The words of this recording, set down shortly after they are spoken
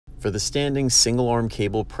For the standing single arm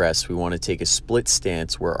cable press, we want to take a split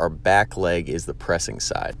stance where our back leg is the pressing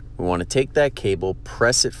side. We want to take that cable,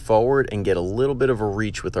 press it forward, and get a little bit of a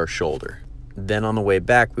reach with our shoulder. Then on the way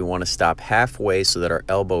back, we want to stop halfway so that our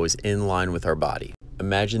elbow is in line with our body.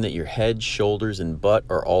 Imagine that your head, shoulders, and butt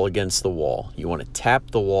are all against the wall. You want to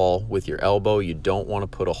tap the wall with your elbow. You don't want to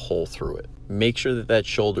put a hole through it. Make sure that that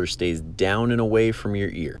shoulder stays down and away from your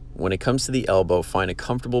ear. When it comes to the elbow, find a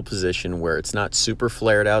comfortable position where it's not super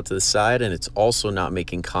flared out to the side and it's also not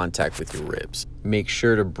making contact with your ribs. Make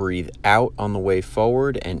sure to breathe out on the way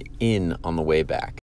forward and in on the way back.